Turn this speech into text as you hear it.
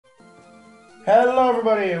Hello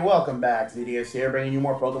everybody, welcome back. ZDS here, bringing you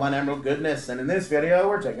more Pokemon Emerald goodness, and in this video,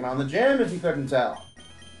 we're taking on the gym, if you couldn't tell.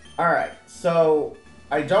 Alright, so,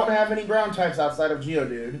 I don't have any ground types outside of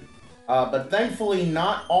Geodude, but thankfully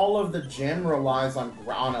not all of the gym relies on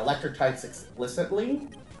electric types explicitly.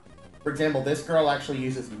 For example, this girl actually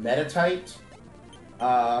uses Metatite,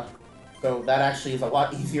 so that actually is a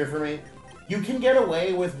lot easier for me. You can get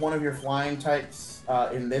away with one of your flying types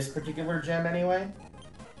in this particular gym anyway.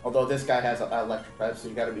 Although this guy has electric type, so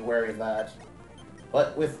you gotta be wary of that.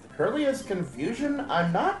 But with Curlia's confusion,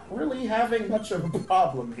 I'm not really having much of a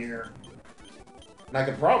problem here. And I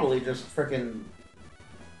could probably just frickin'...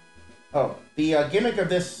 Oh, the gimmick of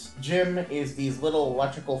this gym is these little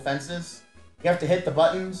electrical fences. You have to hit the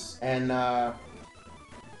buttons, and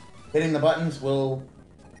hitting the buttons will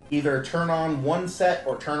either turn on one set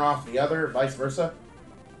or turn off the other, vice versa.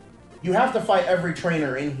 You have to fight every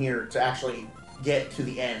trainer in here to actually get to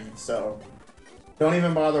the end, so don't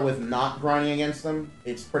even bother with not grinding against them.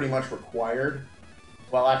 It's pretty much required.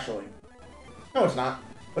 Well, actually, no, it's not.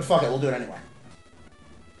 But fuck it, we'll do it anyway.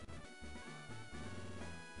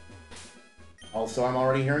 Also, I'm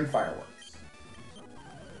already hearing fireworks.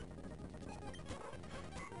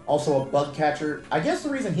 Also, a bug catcher. I guess the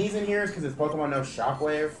reason he's in here is because his Pokemon knows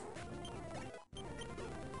Shockwave.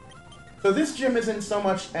 So this gym isn't so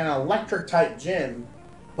much an electric-type gym,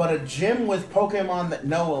 but a gym with Pokemon that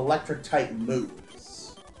know electric-type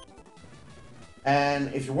moves.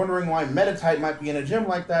 And if you're wondering why Metatite might be in a gym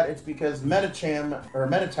like that, it's because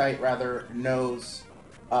Metatite rather, knows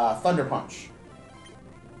Thunder Punch.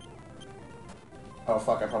 Oh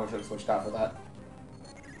fuck, I probably should have switched out for that.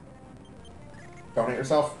 Don't hit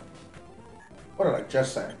yourself. What did I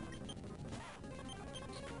just say?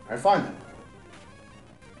 Alright, fine then.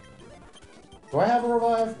 Do I have a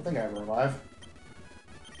revive? I think I have a revive.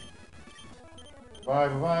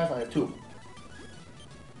 Revive. I have two of them.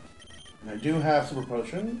 And I do have Super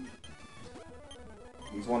Potion.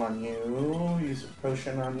 Use one on you. Use Super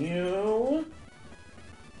Potion on you.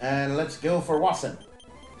 And let's go for Watson.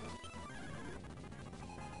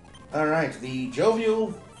 Alright, the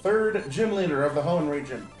jovial third gym leader of the Hoenn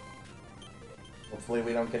region. Hopefully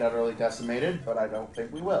we don't get utterly decimated, but I don't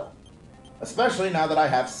think we will. Especially now that I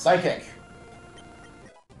have Psychic.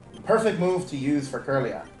 Perfect move to use for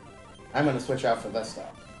Curlia. I'm going to switch out for this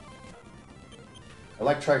stuff.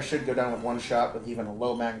 Electrike should go down with one shot with even a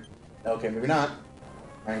low mag... Okay, maybe not.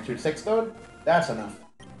 Magnitude 6 though? That's enough.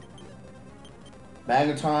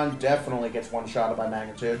 Magneton definitely gets one-shotted by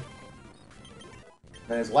Magnitude.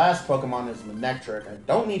 Then his last Pokemon is Manectric. I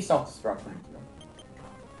don't need Self-Destruct, thank you.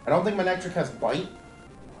 I don't think Manectric has Bite.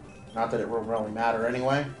 Not that it will really matter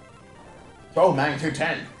anyway. Oh, Magnitude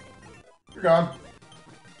 10! You're gone.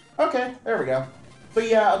 Okay, there we go. So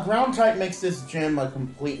yeah, a ground type makes this gym a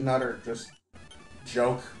complete and utter just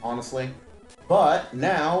joke, honestly. But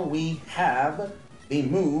now we have the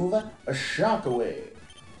move, a Shockwave,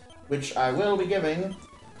 which I will be giving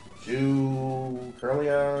to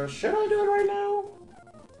Curlia. Should I do it right now?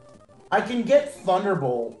 I can get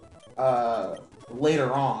Thunderbolt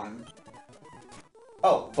later on.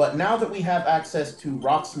 Oh, but now that we have access to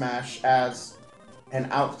Rock Smash as an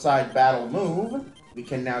outside battle move, we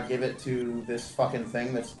can now give it to this fucking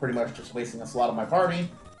thing that's pretty much just wasting a slot of my party,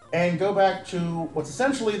 and go back to what's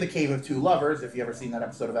essentially the Cave of Two Lovers, if you ever seen that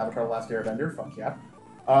episode of Avatar: The Last Airbender, fuck yeah.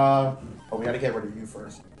 Oh, we gotta get rid of you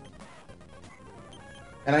first.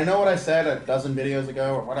 And I know what I said a dozen videos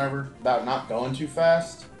ago, or whatever, about not going too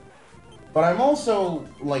fast, but I'm also,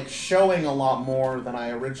 like, showing a lot more than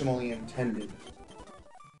I originally intended.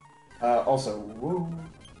 Also, woo.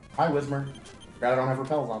 Hi, Whismer. Forgot I don't have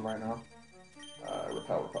repels on right now.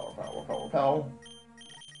 Repel.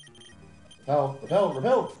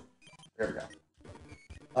 There we go.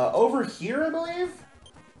 Over here, I believe?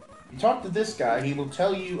 You talk to this guy, he will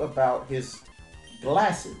tell you about his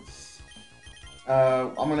glasses.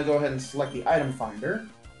 I'm gonna go ahead and select the item finder.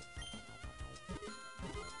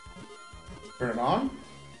 Turn it on.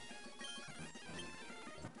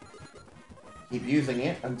 Keep using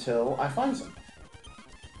it until I find some.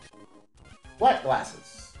 Black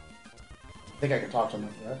glasses. I think I can talk to him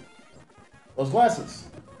after that. Those glasses.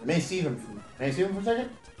 I may see them for a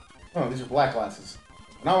second? Oh, these are black glasses.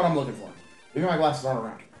 Not what I'm looking for. Maybe my glasses aren't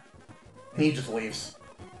around. And he just leaves.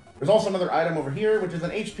 There's also another item over here, which is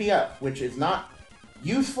an HP up, which is not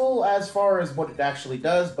useful as far as what it actually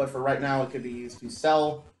does, but for right now it could be used to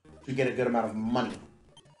sell to get a good amount of money.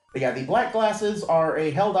 But yeah, the black glasses are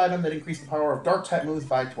a held item that increase the power of Dark-type moves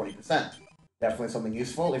by 20%. Definitely something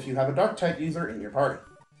useful if you have a Dark-type user in your party.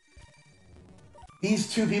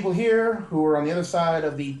 These two people here, who are on the other side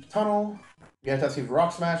of the tunnel, We have to receive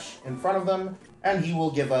Rock Smash in front of them, and he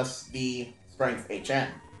will give us the Strength HM.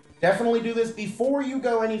 Definitely do this before you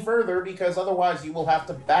go any further, because otherwise you will have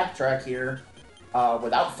to backtrack here,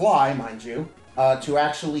 without Fly, mind you, to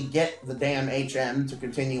actually get the damn HM to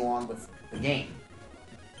continue on with the game.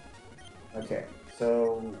 Okay,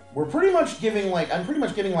 so we're pretty much giving, like, I'm pretty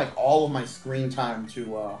much giving, like, all of my screen time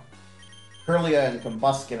to, Curlia and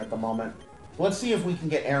Combuskin at the moment. Let's see if we can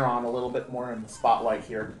get Aeron a little bit more in the spotlight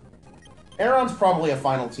here. Aeron's probably a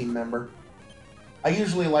final team member. I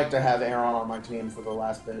usually like to have Aeron on my team for the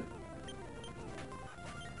last bit.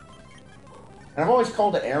 And I've always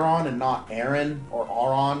called it Aeron and not Aaron or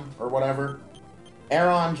Auron or whatever.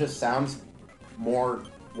 Aeron just sounds more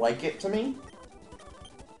like it to me.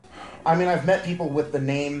 I mean, I've met people with the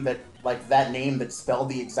name that, like, that name that's spelled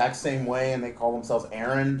the exact same way and they call themselves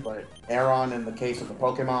Aaron, but Aeron, in the case of the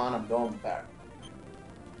Pokemon, I'm going with that.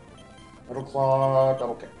 Metal Claw,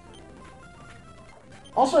 Double Kick.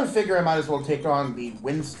 Also, I figure I might as well take on the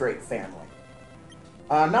Windstraight family.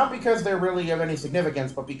 Not because they're really of any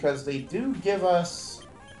significance, but because they do give us...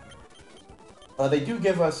 a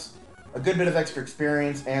good bit of extra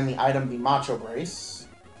experience and the item, the Macho Brace.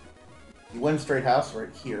 The Windstraight House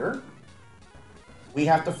right here. We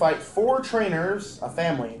have to fight 4 trainers, a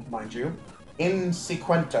family, mind you, in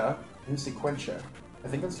sequentia. I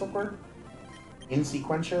think that's the word? In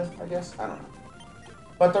sequentia, I guess? I don't know.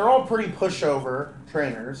 But they're all pretty pushover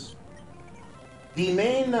trainers. The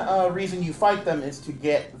main reason you fight them is to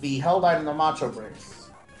get the held item, the Macho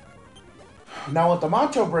Brace. Now, what the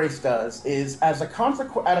Macho Brace does is, at a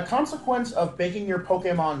consequence of making your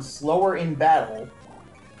Pokemon slower in battle,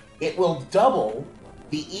 it will double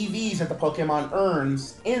the EVs that the Pokemon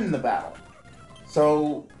earns in the battle.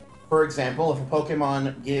 So, for example, if a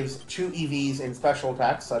Pokemon gives 2 EVs in special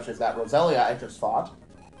attacks, such as that Roselia I just fought,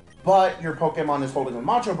 but your Pokemon is holding a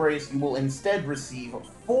Macho Brace, you will instead receive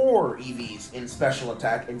 4 EVs in special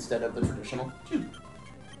attack instead of the traditional 2.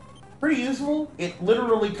 Pretty useful. It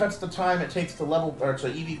literally cuts the time it takes to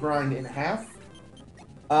EV grind in half.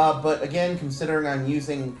 But again, considering I'm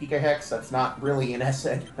using Pika Hex, that's not really a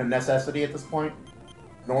necessity at this point.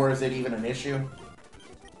 Nor is it even an issue.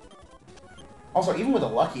 Also, even with a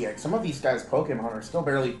Lucky Egg, some of these guys' Pokemon are still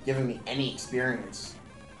barely giving me any experience.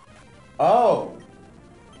 Oh.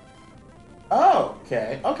 Oh,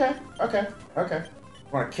 okay.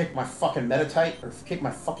 Want to kick my fucking Meditite, or kick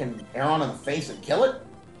my fucking Aeron in the face and kill it?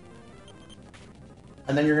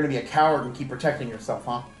 And then you're gonna be a coward and keep protecting yourself,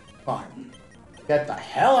 huh? Fine. Get the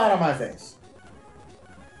hell out of my face!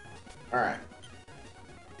 Alright.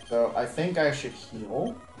 So, I think I should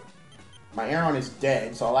heal. My Aeron is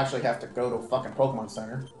dead, so I'll actually have to go to a fucking Pokemon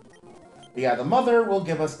Center. But yeah, the mother will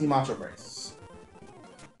give us the Macho Brace.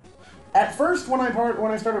 At first, when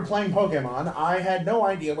I started playing Pokemon, I had no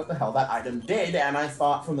idea what the hell that item did, and I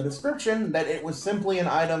thought from the description that it was simply an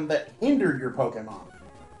item that hindered your Pokemon.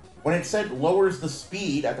 When it said lowers the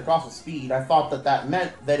speed at the cost of speed, I thought that that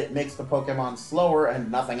meant that it makes the Pokemon slower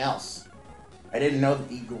and nothing else. I didn't know that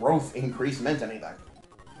the growth increase meant anything.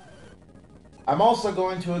 I'm also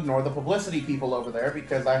going to ignore the publicity people over there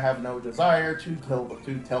because I have no desire to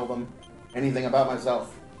tell them anything about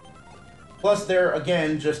myself. Plus, they're,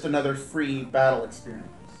 again, just another free battle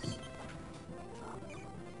experience.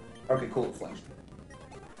 Okay, cool, it flashed.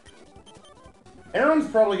 Aeron's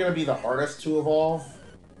probably going to be the hardest to evolve.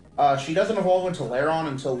 She doesn't evolve into Lairon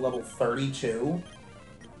until level 32.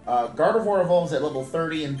 Gardevoir evolves at level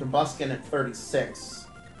 30 and Combuskin at 36.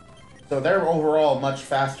 So they're overall much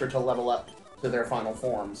faster to level up to their final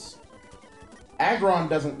forms. Aggron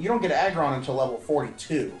doesn't... You don't get Aggron until level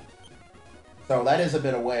 42. So that is a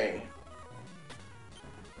bit away.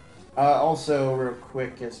 Also, real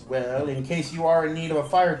quick as well, in case you are in need of a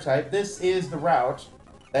fire type, this is the route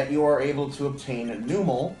that you are able to obtain a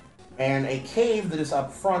Numel, and a cave that is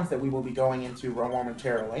up front that we will be going into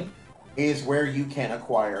momentarily is where you can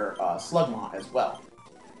acquire Slugma as well.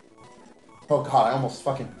 Oh god, I almost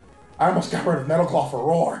got rid of Metal Claw for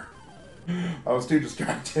Roar! I was too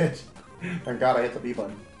distracted. Thank god I hit the B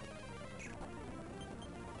button.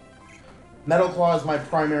 Metal Claw is my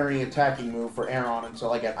primary attacking move for Aeron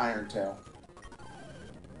until I get Iron Tail.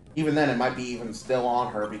 Even then, it might be even still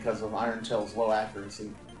on her because of Iron Tail's low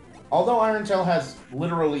accuracy. Although Iron Tail has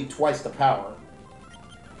literally twice the power.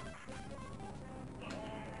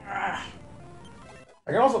 I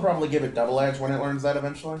can also probably give it Double Edge when it learns that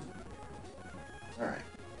eventually. Alright.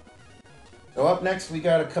 So up next, we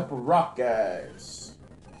got a couple rock guys.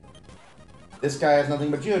 This guy has nothing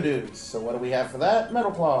but Geodudes, so what do we have for that?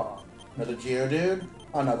 Metal Claw. Another Geodude,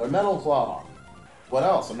 another Metal Claw. What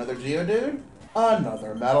else? Another Geodude,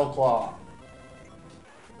 another Metal Claw.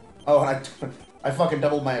 Oh, and I fucking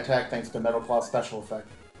doubled my attack thanks to Metal Claw special effect.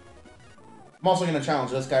 I'm also going to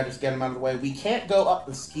challenge this guy, just get him out of the way. We can't go up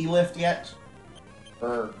the ski lift yet.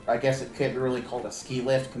 Or, I guess it can't be really called a ski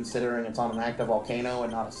lift, considering it's on an active volcano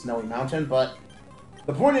and not a snowy mountain, but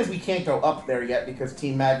the point is we can't go up there yet because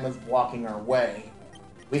Team Magma's blocking our way.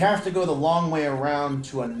 We have to go the long way around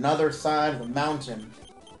to another side of the mountain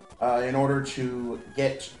in order to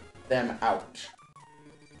get them out.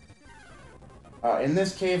 In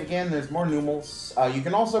this cave, again, there's more Numels. You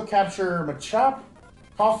can also capture Machop,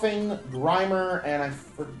 Coughing, Grimer, and I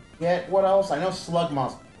forget what else. I know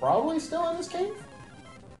Slugma's probably still in this cave.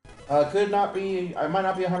 Could not be... I might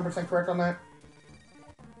not be 100% correct on that.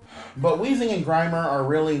 But Weezing and Grimer are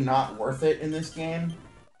really not worth it in this game.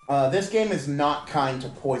 This game is not kind to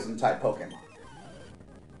Poison-type Pokemon.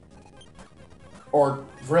 Or,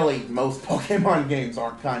 really, most Pokemon games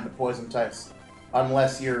aren't kind to Poison types.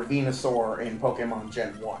 Unless you're Venusaur in Pokemon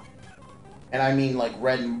Gen 1. And I mean, like,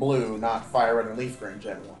 Red and Blue, not Fire Red and Leaf Green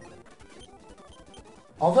Gen 1.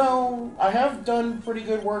 Although, I have done pretty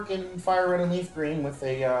good work in Fire Red and Leaf Green with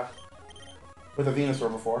a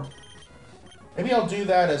Venusaur before. Maybe I'll do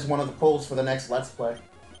that as one of the polls for the next Let's Play.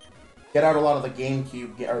 Get out a lot of the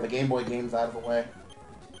GameCube, or the Game Boy games out of the way.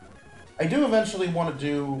 I do eventually want to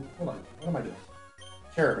do... Hold on, what am I doing?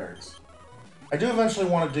 Terra Berries. I do eventually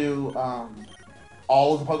want to do,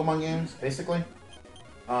 all of the Pokemon games, basically.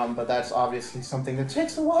 But that's obviously something that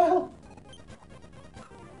takes a while.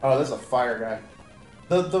 Oh, this is a fire guy.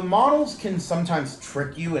 The models can sometimes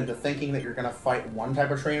trick you into thinking that you're going to fight one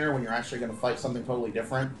type of trainer when you're actually going to fight something totally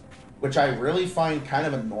different, which I really find kind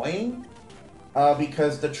of annoying,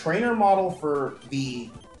 because the trainer model for the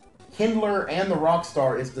Kindler and the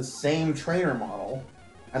Rockstar is the same trainer model,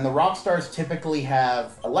 and the Rockstars typically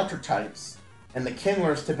have electric types, and the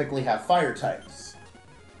Kindlers typically have fire types.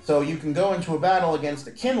 So you can go into a battle against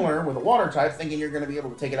a Kindler with a water type thinking you're going to be able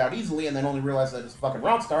to take it out easily, and then only realize that it's a fucking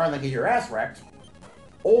Rockstar and then get your ass wrecked.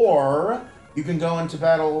 Or you can go into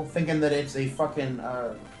battle thinking that it's a fucking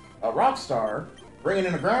a Rockstar, bringing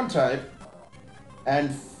in a ground type,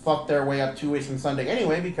 and fuck their way up 2 weeks from Sunday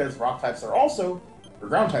anyway, because rock types are also, or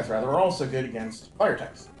ground types rather, are also good against fire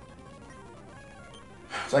types.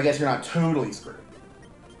 So I guess you're not totally screwed.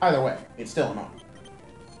 Either way, it's still annoying.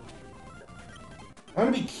 I'm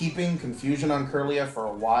going to be keeping Confusion on Kirlia for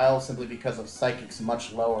a while, simply because of Psychic's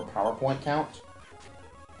much lower power point count.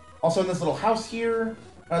 Also in this little house here,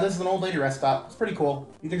 this is an old lady rest stop. It's pretty cool.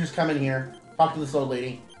 You can just come in here, talk to this old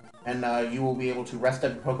lady, and you will be able to rest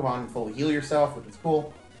up your Pokemon and fully heal yourself, which is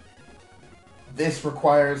cool. This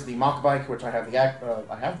requires the Mach Bike, which I have the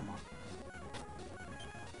I have the Mach.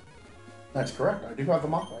 That's correct. I do have the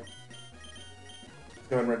Mach Bike. Let's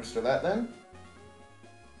go ahead and register that then.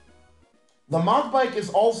 The Mach Bike is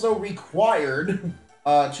also required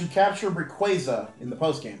to capture Rayquaza in the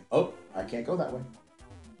postgame. Oh, I can't go that way.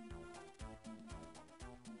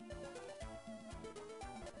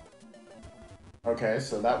 Okay,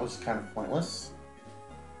 so that was kind of pointless.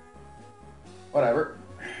 Whatever.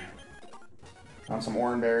 Found some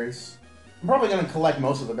orange berries. I'm probably going to collect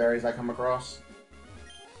most of the berries I come across.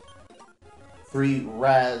 3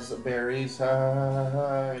 raspberries.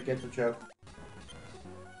 I get the joke.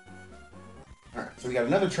 Alright, so we got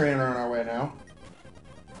another trainer on our way now.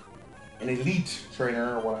 An elite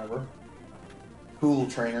trainer, or whatever. Cool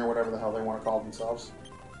trainer, whatever the hell they want to call themselves.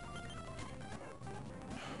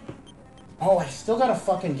 Oh, I still gotta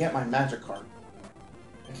fucking get my magic card.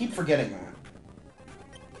 I keep forgetting that.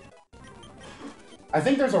 I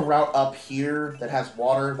think there's a route up here that has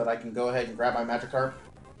water that I can go ahead and grab my magic card.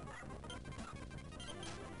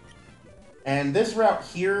 And this route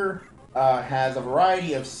here has a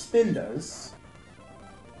variety of Spindas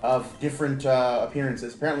of different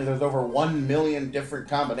appearances. Apparently there's over 1 million different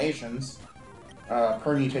combinations,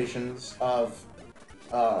 permutations of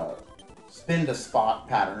Spinda spot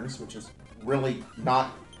patterns, which is really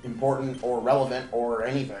not important or relevant or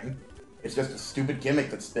anything. It's just a stupid gimmick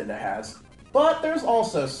that Spinda has. But there's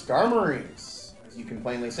also Skarmories, as you can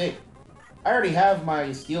plainly see. I already have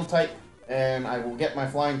my Steel type, and I will get my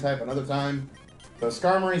Flying type another time. So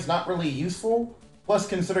Skarmory's not really useful. Plus,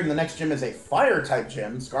 considering the next gym is a Fire type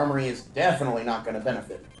gym, Skarmory is definitely not going to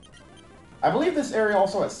benefit. I believe this area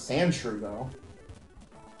also has Sandshrew, though.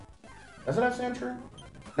 Does it have Sandshrew?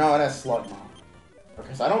 No, it has Slugma.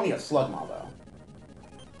 Okay, so I don't need a Slugma, though.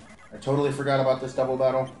 I totally forgot about this double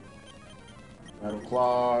battle. Metal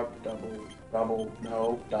Claw,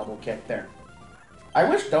 double kick, there. I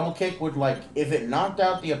wish double kick would, like, if it knocked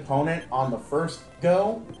out the opponent on the first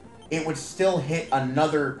go, it would still hit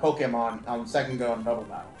another Pokemon on the second go in double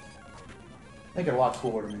battle. Make it a lot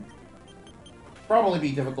cooler to me. probably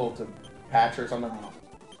be difficult to patch or something. I don't know.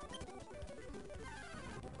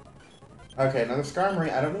 Okay, another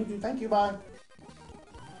Skarmory. I don't need you. Thank you, bye.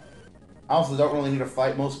 I also don't really need to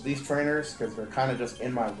fight most of these trainers, because they're kind of just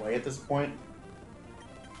in my way at this point.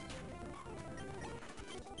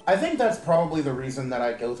 I think that's probably the reason that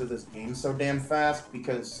I go through this game so damn fast,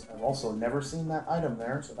 because I've also never seen that item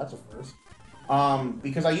there, so that's a first.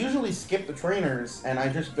 Because I usually skip the trainers, and I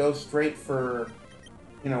just go straight for,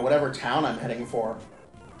 you know, whatever town I'm heading for.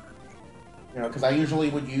 You know, because I usually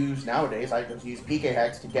would use, nowadays, I just use PK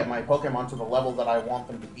Hex to get my Pokemon to the level that I want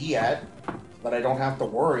them to be at, so that I don't have to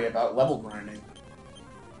worry about level grinding.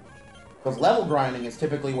 Because level grinding is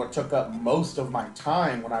typically what took up most of my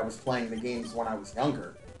time when I was playing the games when I was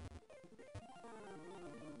younger.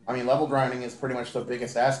 I mean, level grinding is pretty much the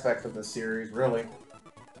biggest aspect of this series, really.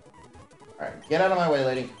 Alright, get out of my way,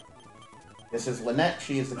 lady. This is Lynette.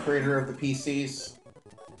 She is the creator of the PCs.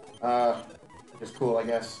 Just cool, I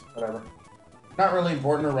guess. Whatever. Not really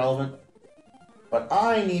important or relevant. But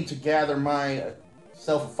I need to gather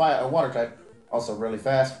myself a water type. Also really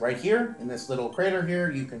fast. Right here, in this little crater here,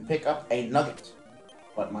 you can pick up a nugget.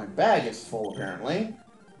 But my bag is full, apparently.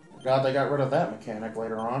 God, they got rid of that mechanic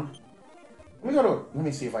later on. Let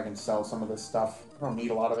me see if I can sell some of this stuff. I don't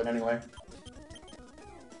need a lot of it anyway.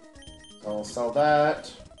 So I'll sell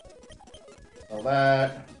that. Sell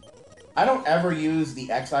that. I don't ever use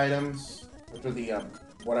the X items, which are the,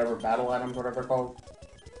 whatever, battle items, whatever they're called.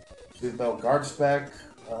 Use the Guard Spec,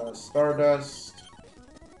 Stardust,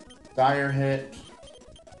 Dire Hit,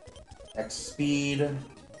 X Speed,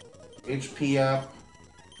 HP up.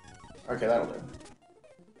 Okay, that'll do.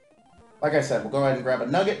 Like I said, we'll go ahead and grab a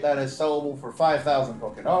nugget that is sellable for 5,000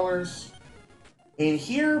 Poké-Dollars. And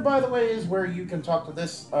here, by the way, is where you can talk to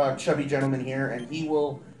this chubby gentleman here, and he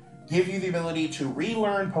will give you the ability to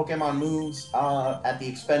relearn Pokemon moves at the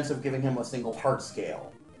expense of giving him a single heart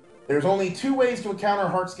scale. There's only 2 ways to encounter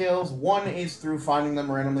heart scales. One is through finding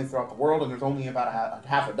them randomly throughout the world, and there's only about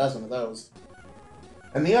half a dozen of those.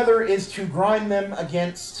 And the other is to grind them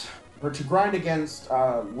against, or to grind against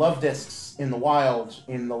love discs in the wild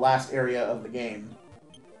in the last area of the game.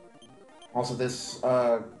 Also, this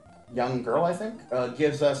young girl, I think,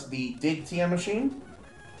 gives us the Dig TM machine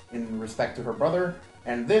in respect to her brother.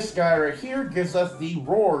 And this guy right here gives us the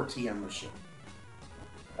Roar TM machine.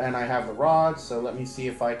 And I have the rod, so let me see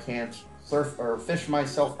if I can't surf or fish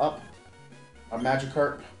myself up a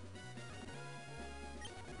Magikarp.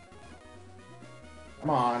 Come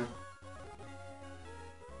on.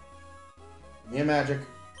 Give me a magic.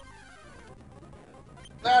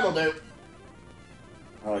 That'll do.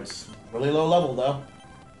 Oh, it's really low level, though.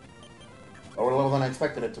 Lower level than I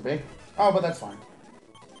expected it to be. Oh, but that's fine.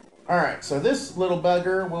 Alright, so this little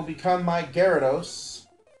bugger will become my Gyarados,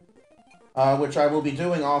 which I will be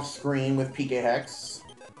doing off-screen with PK Hex,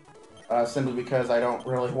 simply because I don't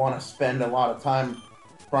really want to spend a lot of time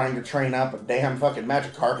trying to train up a damn fucking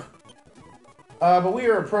Magikarp. But we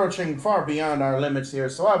are approaching far beyond our limits here,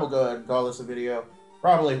 so I will go ahead and call this a video.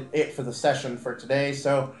 Probably it for the session for today,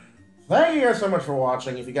 so thank you guys so much for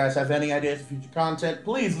watching. If you guys have any ideas for future content,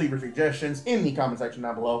 please leave your suggestions in the comment section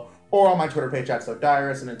down below, or on my Twitter page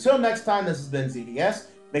 @SoDyrus. And until next time, this has been ZDS,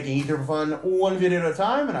 making easier for fun one video at a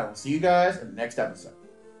time, and I will see you guys in the next episode.